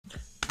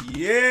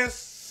Yes,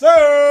 sir.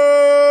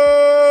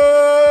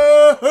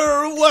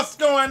 What's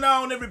going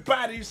on,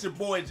 everybody? It's your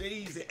boy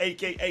DEEZ,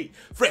 aka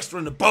Fresh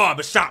from the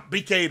Barbershop,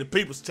 BK the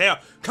People's Town,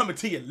 coming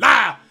to you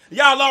live.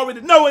 Y'all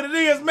already know what it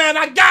is, man.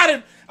 I got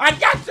it. I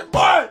got your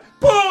boy.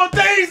 Pull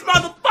these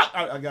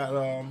motherfuckers. I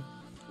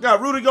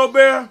got Rudy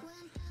Gobert,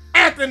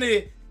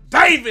 Anthony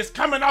Davis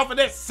coming off of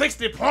that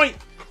 60-point,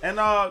 and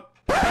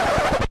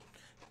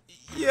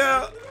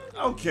yeah,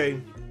 okay.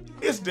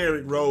 It's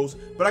Derrick Rose,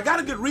 but I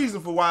got a good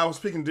reason for why I was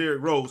picking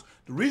Derrick Rose.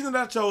 The reason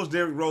that I chose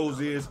Derrick Rose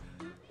is,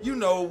 you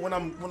know, when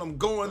I'm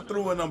going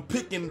through and I'm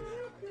picking,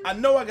 I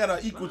know I got an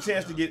equal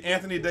chance to get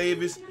Anthony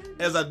Davis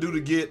as I do to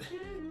get D.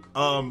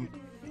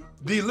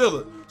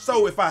 Lillard.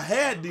 So if I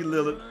had D.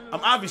 Lillard, I'm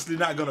obviously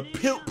not gonna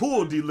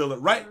pull D. Lillard,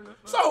 right?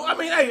 So I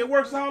mean, hey, it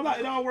works out.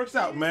 It all works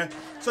out, man.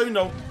 So you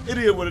know, it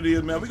is what it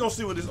is, man. We're gonna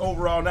see what this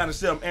overall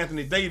 97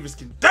 Anthony Davis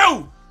can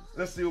do.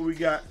 Let's see what we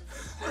got.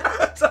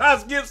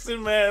 Taj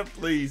Gibson, man,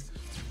 please.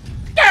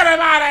 Get him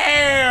out of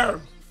here!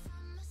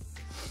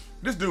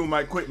 This dude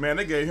might quit, man.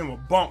 They gave him a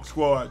bunk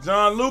squad.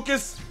 John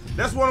Lucas,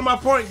 that's one of my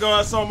point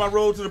guards on my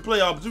road to the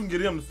playoffs, but you can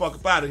get him the fuck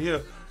up out of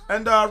here.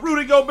 And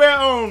Rudy Gobert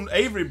on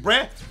Avery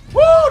Bradley.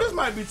 Woo, this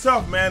might be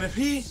tough, man. If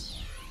he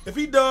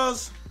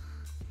does,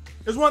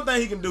 there's one thing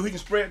he can do. He can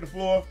spread the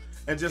floor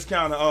and just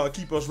kind of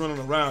keep us running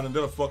around, and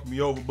that'll fuck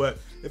me over. But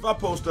if I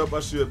post up, I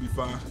should be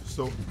fine.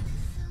 So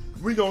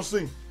we gonna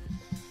see.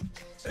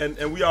 And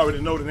we already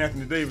know that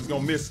Anthony Davis is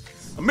gonna miss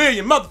a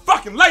million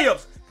motherfucking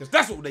layups, because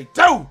that's what they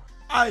do. All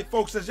right,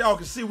 folks, as y'all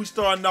can see, we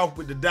starting off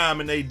with the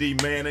Diamond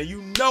AD, man. And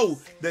you know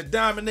that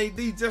Diamond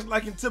AD, just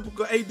like in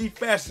typical AD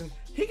fashion,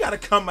 he got to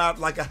come out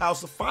like a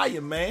house of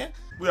fire, man.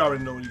 We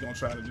already know what he's going to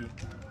try to do.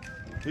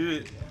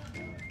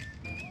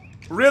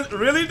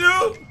 Really,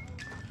 dude?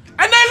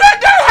 And they let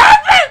that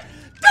happen?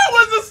 That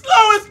was the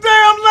slowest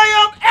damn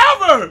layup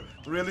ever.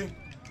 Really?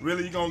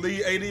 Really, you going to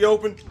leave AD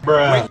open?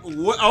 Bruh. Wait,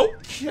 what?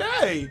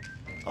 Okay.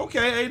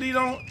 Okay, AD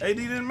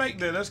didn't make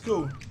that. That's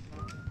cool.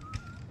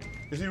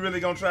 Is he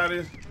really gonna try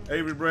this?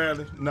 Avery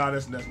Bradley? Nah,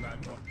 that's not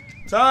going.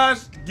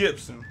 Taj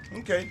Gibson.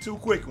 Okay, two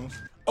quick ones.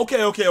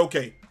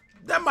 Okay.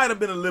 That might have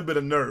been a little bit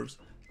of nerves.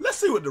 Let's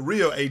see what the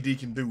real AD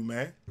can do,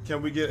 man.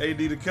 Can we get AD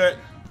to cut?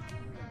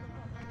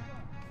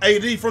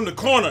 AD from the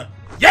corner.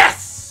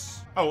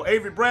 Yes! Oh,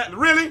 Avery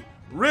Bradley.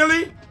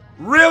 Really?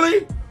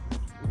 Right?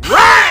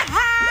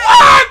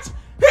 What?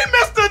 He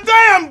missed the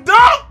damn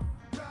dunk?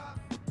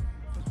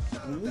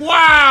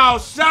 Wow,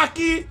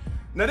 Shockey.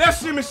 Now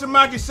that's Shimmy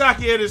Shamaki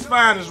Shockey at his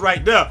finest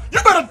right there.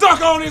 You better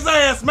dunk on his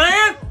ass,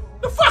 man.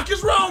 The fuck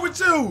is wrong with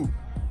you?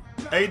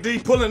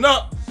 AD pulling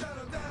up.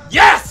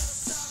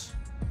 Yes!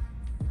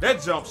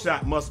 That jump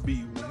shot must be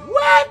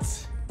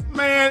what?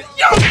 Man,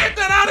 yo, get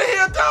that out of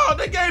here, dog.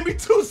 They gave me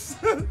two.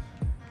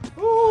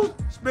 Ooh,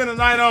 spend a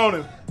night on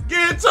him.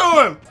 Get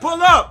to him.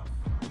 Pull up.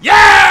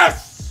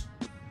 Yes!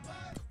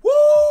 Woo!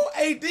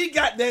 AD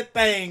got that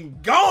thing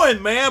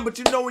going, man. But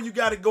you know when you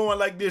got it going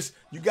like this,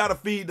 you gotta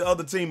feed the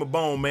other team a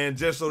bone, man,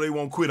 just so they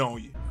won't quit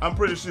on you. I'm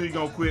pretty sure he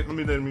gonna quit. Let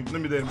me let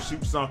him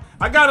shoot some.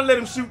 I gotta let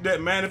him shoot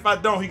that, man. If I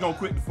don't, he gonna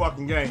quit the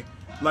fucking game.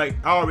 Like,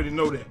 I already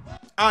know that.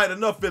 All right,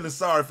 enough feeling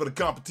sorry for the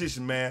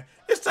competition, man.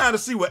 It's time to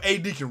see what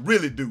AD can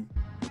really do.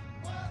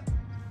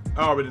 I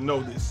already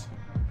know this.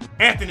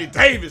 Anthony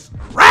Davis,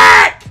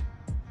 rack!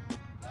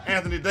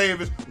 Anthony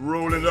Davis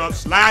rolling up,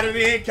 sliding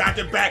in,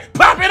 catching back,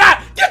 pop it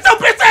out. Get your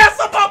bitch ass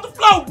up off the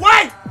floor,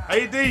 boy.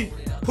 AD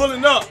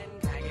pulling up.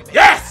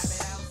 Yes.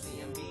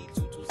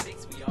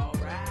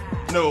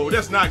 No,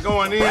 that's not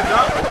going in,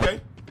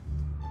 Doc.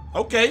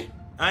 Okay.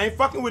 I ain't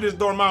fucking with this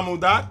Dormammu,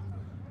 Doc.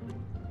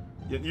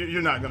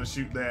 You're not gonna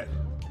shoot that.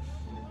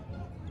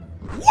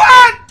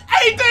 What?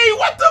 AD,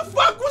 what the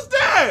fuck was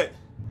that?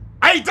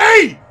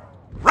 AD,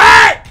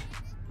 rack.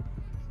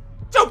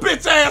 Get your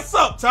bitch ass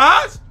up,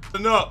 Taj.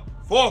 Up.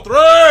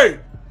 4-3.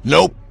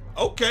 Nope.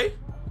 Okay.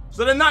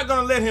 So they're not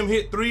gonna let him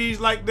hit threes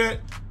like that,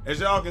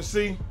 as y'all can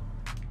see.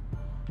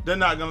 They're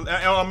not gonna,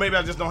 or maybe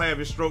I just don't have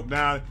his stroke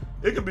down.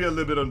 It could be a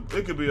little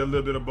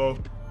bit of both.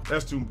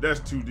 That's too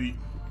deep.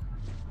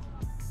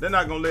 They're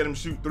not gonna let him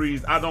shoot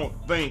threes, I don't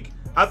think.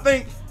 I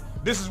think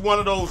this is one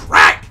of those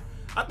rack.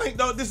 I think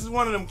though this is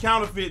one of them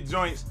counterfeit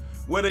joints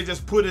where they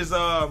just put his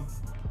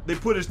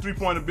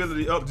three-point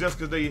ability up just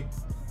because they,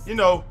 you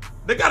know,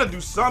 they got to do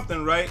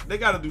something, right? They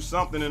got to do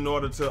something in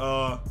order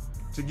to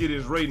get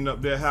his rating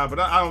up there high, but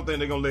I don't think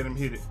they're going to let him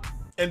hit it.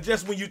 And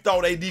just when you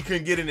thought AD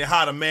couldn't get any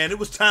hotter, man, it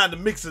was time to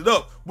mix it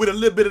up with a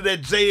little bit of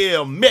that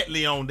JL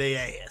medley on their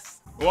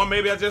ass. Or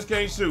maybe I just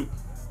can't shoot.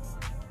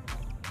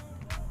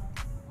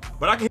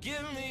 But I can.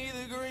 Give me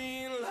the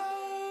green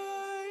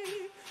light.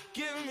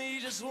 Give me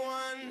just one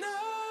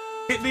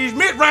night. Hit these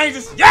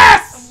mid-ranges.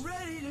 Yes! I'm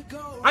ready to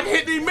go. I can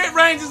hit these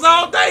mid-ranges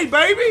all day,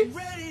 baby. I'm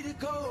ready to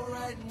go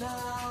right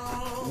now.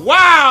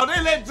 Wow,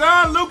 they let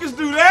John Lucas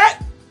do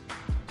that?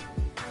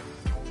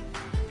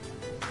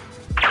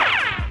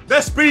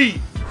 That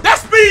speed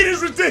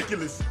is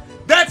ridiculous.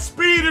 That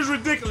speed is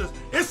ridiculous.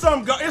 It's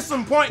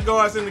some point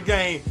guards in the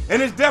game,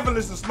 and it's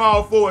definitely some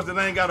small forwards that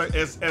ain't got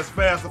as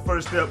fast a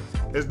first step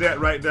as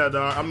that right there,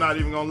 dog. I'm not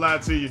even gonna lie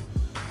to you.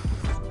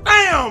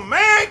 Damn,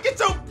 man.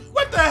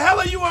 What the hell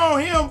are you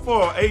on him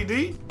for,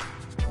 AD?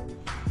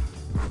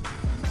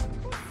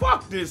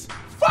 Fuck this.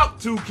 Fuck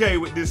 2K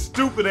with this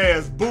stupid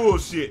ass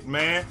bullshit,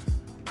 man.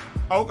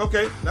 Oh,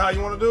 okay. Now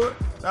you want to do it?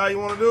 Now you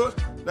want to do it?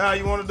 Now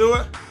you want to do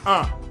it?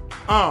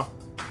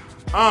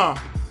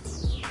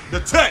 The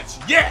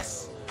touch.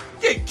 Yes.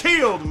 Get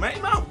killed,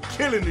 man. I'm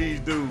killing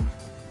these dudes.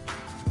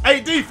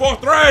 AD for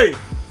 3.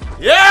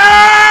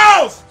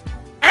 Yes!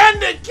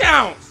 And it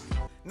counts.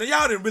 Now,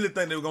 y'all didn't really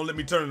think they were going to let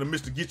me turn into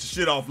Mr. Get Your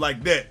Shit Off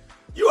like that.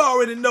 You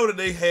already know that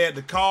they had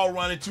the call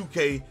running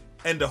 2K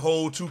and the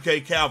whole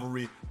 2K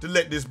cavalry to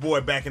let this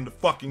boy back in the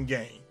fucking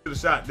game. Should have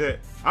shot that.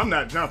 I'm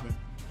not jumping.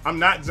 I'm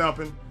not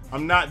jumping.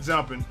 I'm not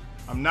jumping.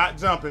 I'm not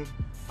jumping.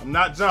 I'm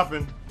not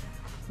jumping.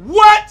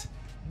 What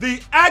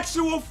the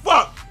actual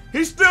fuck?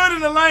 He stood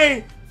in the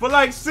lane for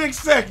like 6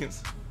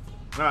 seconds.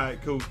 All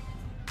right, cool.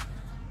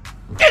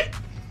 Get!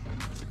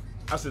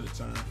 I should have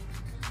turned.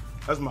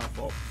 That's my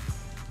fault.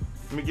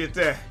 Let me get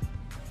that.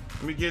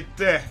 Let me get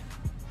that.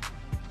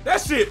 That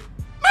shit.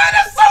 Man,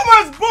 that's so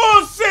much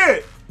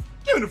bullshit.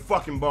 Give me the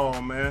fucking ball,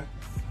 man.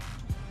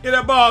 Get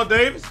that ball,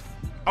 Davis.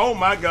 Oh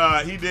my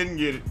God, he didn't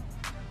get it.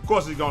 Of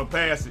course he's gonna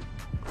pass it.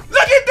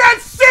 Look at that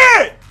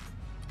shit!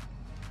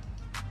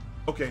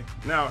 Okay,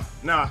 now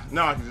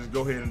I can just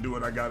go ahead and do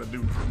what I gotta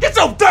do. Get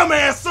your dumb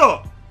ass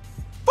up!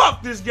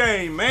 Fuck this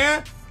game,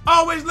 man.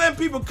 Always letting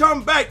people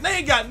come back. They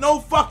ain't got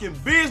no fucking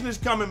business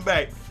coming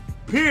back.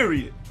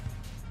 Period.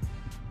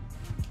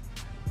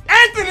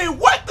 Anthony,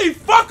 what the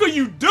fuck are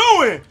you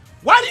doing?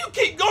 Why do you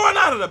keep going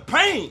out of the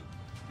paint?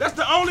 That's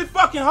the only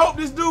fucking hope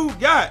this dude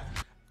got.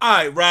 All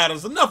right,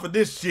 Riders, enough of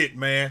this shit,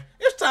 man.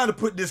 It's time to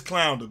put this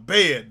clown to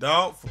bed,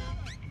 dog.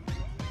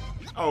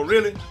 Oh,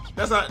 really?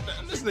 That's how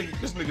this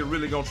nigga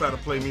really gonna try to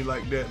play me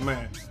like that,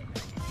 man.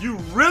 You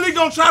really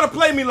gonna try to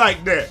play me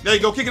like that? There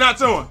you go, kick it out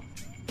to him.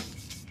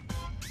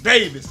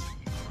 Davis,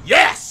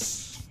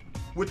 yes!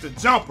 With the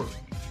jumper,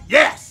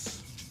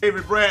 yes!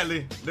 Avery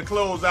Bradley, the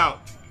closeout.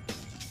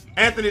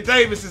 Anthony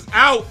Davis is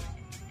out.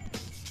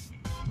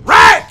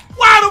 Rack!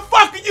 Why the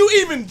fuck are you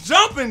even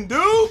jumping,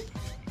 dude?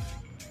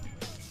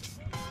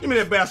 Give me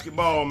that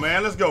basketball,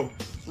 man. Let's go.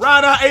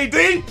 Ride out, AD.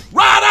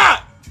 Ride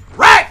out.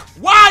 Rack,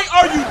 why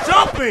are you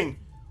jumping?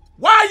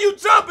 Why are you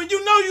jumping?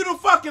 You know you done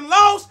fucking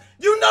lost.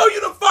 You know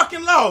you done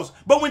fucking lost.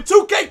 But when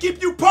 2K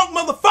keep you punk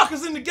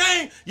motherfuckers in the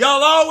game,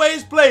 y'all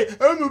always play,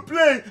 I'ma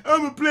play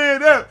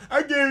it out.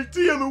 I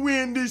guarantee I'ma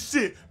win this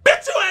shit.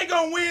 Bitch, you ain't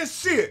gonna win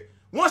shit.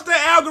 Once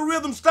that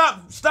algorithm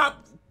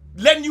stop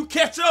letting you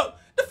catch up,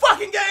 the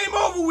fucking game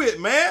over with,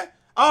 man.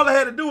 All I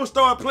had to do was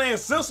start playing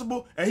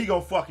sensible, and he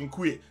gonna fucking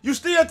quit. You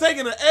still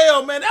taking an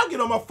L, man. That'll get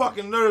on my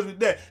fucking nerves with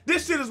that.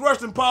 This shit is worse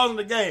than pausing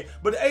the game.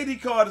 But the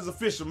AD card is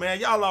official, man.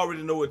 Y'all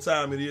already know what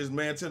time it is,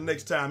 man. Till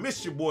next time,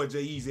 it's your boy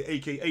DEEZ,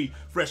 a.k.a.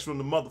 Fresh from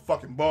the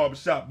motherfucking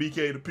barbershop,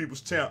 BK the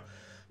People's Champ.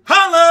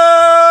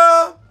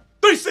 Holla!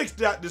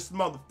 360 out this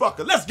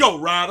motherfucker. Let's go,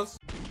 Riders.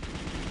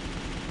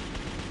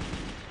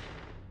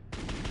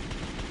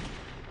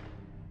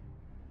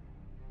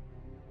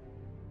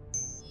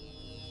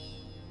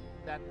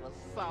 That was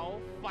so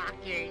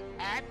fucking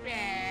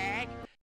epic!